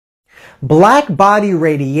Black body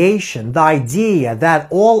radiation, the idea that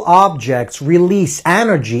all objects release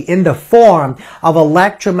energy in the form of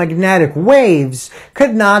electromagnetic waves,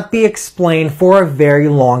 could not be explained for a very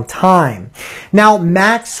long time. Now,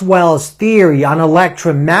 Maxwell's theory on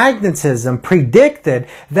electromagnetism predicted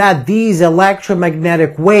that these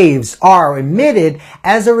electromagnetic waves are emitted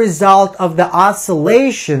as a result of the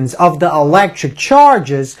oscillations of the electric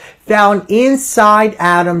charges found inside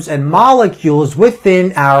atoms and molecules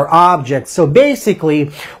within our objects. So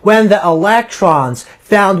basically, when the electrons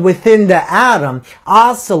found within the atom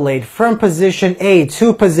oscillate from position A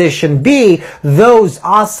to position B, those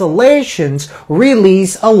oscillations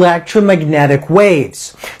release electromagnetic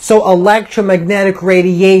waves. So electromagnetic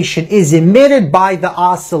radiation is emitted by the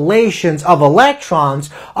oscillations of electrons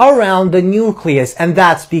around the nucleus, and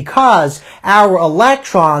that's because our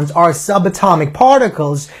electrons are subatomic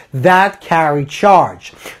particles that carry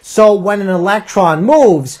charge. So when an electron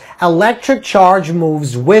moves, electric charge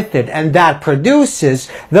moves with it, and that produces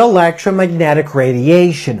the electromagnetic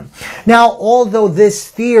radiation. Now, although this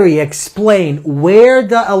theory explained where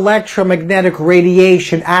the electromagnetic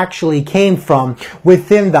radiation actually came from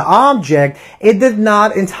within the object, it did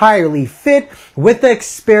not entirely fit with the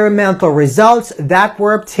experimental results that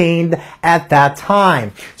were obtained at that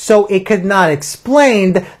time. So it could not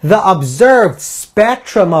explain the observed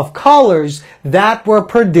spectrum of colors that were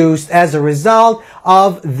produced as a result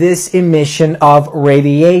of this emission of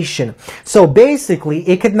radiation. So basically,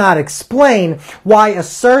 it could not explain why a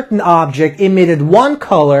certain object emitted one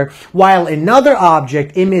color while another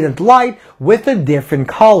object emitted light with a different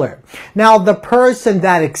color. Now, the person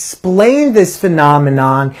that explained this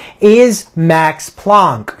phenomenon is Max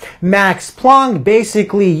Planck. Max Planck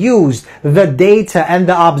basically used the data and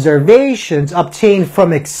the observations obtained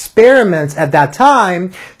from experiments at that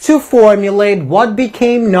time to formulate what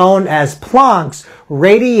became known as Planck's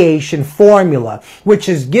radiation formula, which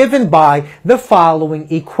is given by the following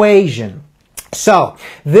equation. So,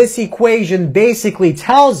 this equation basically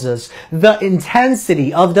tells us the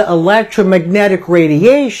intensity of the electromagnetic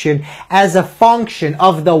radiation as a function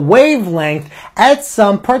of the wavelength at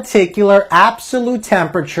some particular absolute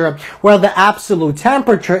temperature, where the absolute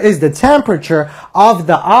temperature is the temperature of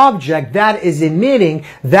the object that is emitting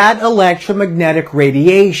that electromagnetic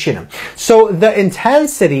radiation. So, the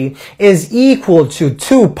intensity is equal to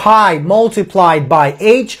 2 pi multiplied by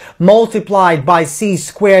h multiplied by c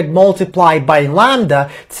squared multiplied by lambda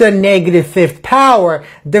to the -5th power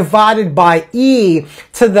divided by e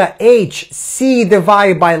to the h c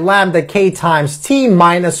divided by lambda k times t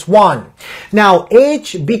minus 1. Now,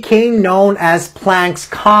 h became known as Planck's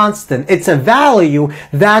constant. It's a value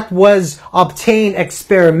that was obtained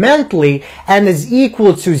experimentally and is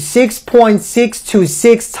equal to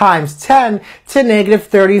 6.626 times 10 to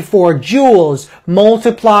 -34 joules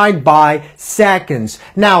multiplied by seconds.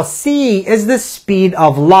 Now, c is the speed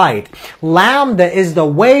of light. Lambda is the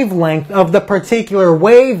wavelength of the particular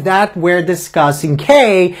wave that we're discussing.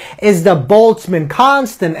 K is the Boltzmann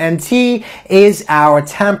constant, and T is our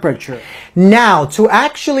temperature. Now, to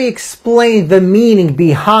actually explain the meaning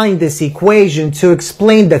behind this equation, to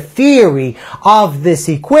explain the theory of this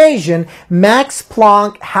equation, Max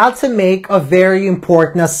Planck had to make a very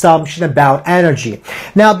important assumption about energy.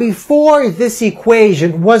 Now, before this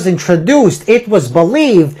equation was introduced, it was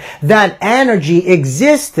believed that energy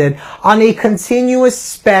existed on a continuous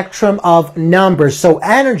spectrum of numbers. So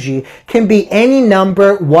energy can be any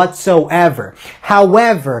number whatsoever.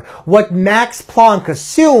 However, what Max Planck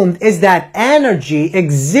assumed is that energy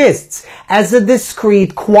exists as a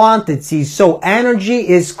discrete quantity. So energy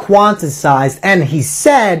is quantized, and he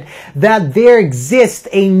said that there exists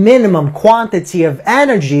a minimum quantity of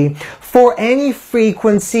energy for any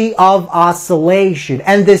frequency of oscillation,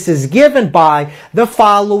 and this is given by the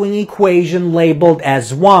following equation labeled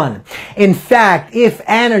as 1. In fact, if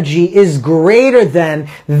energy is greater than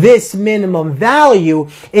this minimum value,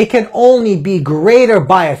 it can only be greater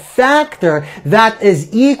by a factor that is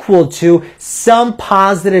equal to some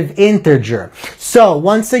positive integer. So,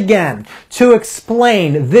 once again, to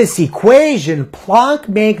explain this equation, Planck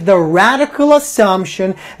made the radical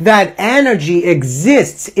assumption that energy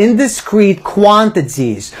exists in discrete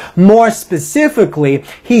quantities. More specifically,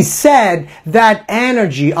 he said that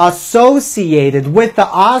energy associated with the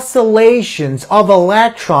oscillations of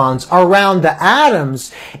electrons around the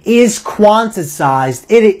atoms is quantized.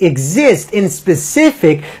 It exists in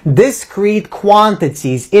specific discrete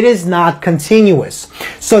quantities. It is not continuous.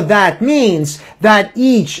 So that means that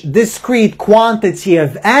each discrete quantity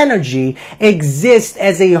of energy exists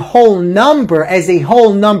as a whole number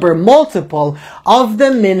multiple of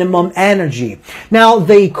the minimum energy. Now,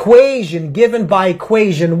 the equation given by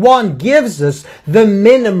equation 1 gives us the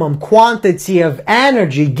minimum quantity of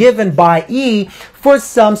energy given by E for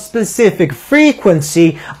some specific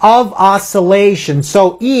frequency of oscillation.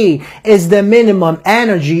 So E is the minimum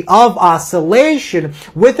energy of oscillation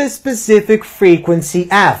with a specific frequency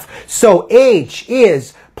F. So H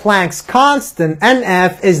is Planck's constant and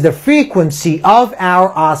F is the frequency of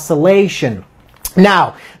our oscillation.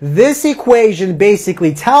 Now, this equation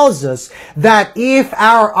basically tells us that if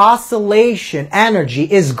our oscillation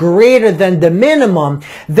energy is greater than the minimum,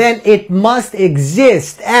 then it must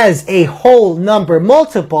exist as a whole number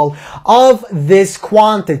multiple of this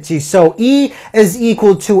quantity. So E is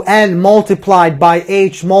equal to N multiplied by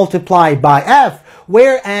H multiplied by F,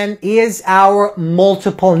 where N is our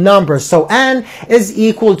multiple number. So N is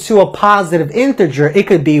equal to a positive integer. It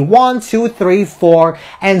could be 1, 2, 3, 4,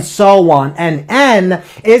 and so on. And N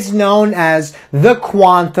is known as the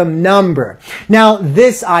quantum number. Now,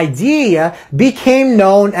 this idea became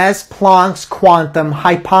known as Planck's quantum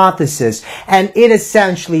hypothesis, and it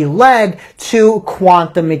essentially led to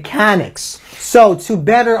quantum mechanics. So to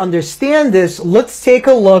better understand this, let's take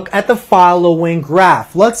a look at the following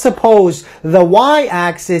graph. Let's suppose the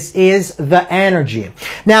y-axis is the energy.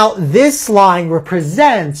 Now, this line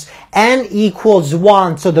represents N equals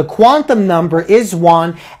 1, so the quantum number is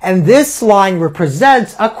 1, and this line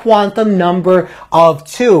represents a quantum number of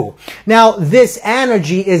 2. Now, this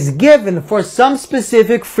energy is given for some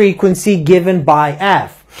specific frequency given by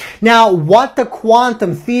F. Now, what the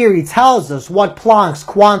quantum theory tells us, what Planck's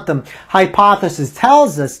quantum hypothesis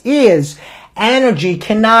tells us is energy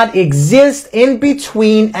cannot exist in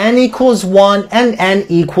between n equals 1 and n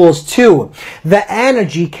equals 2. The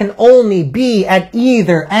energy can only be at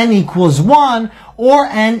either n equals 1 or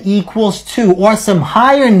n equals 2, or some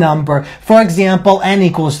higher number, for example, n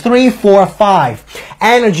equals 3, 4, 5.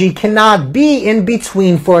 Energy cannot be in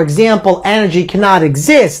between. For example, energy cannot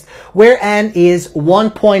exist where n is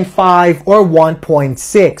 1.5 or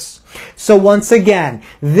 1.6. So once again,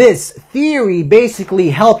 this theory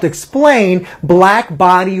basically helped explain black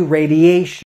body radiation.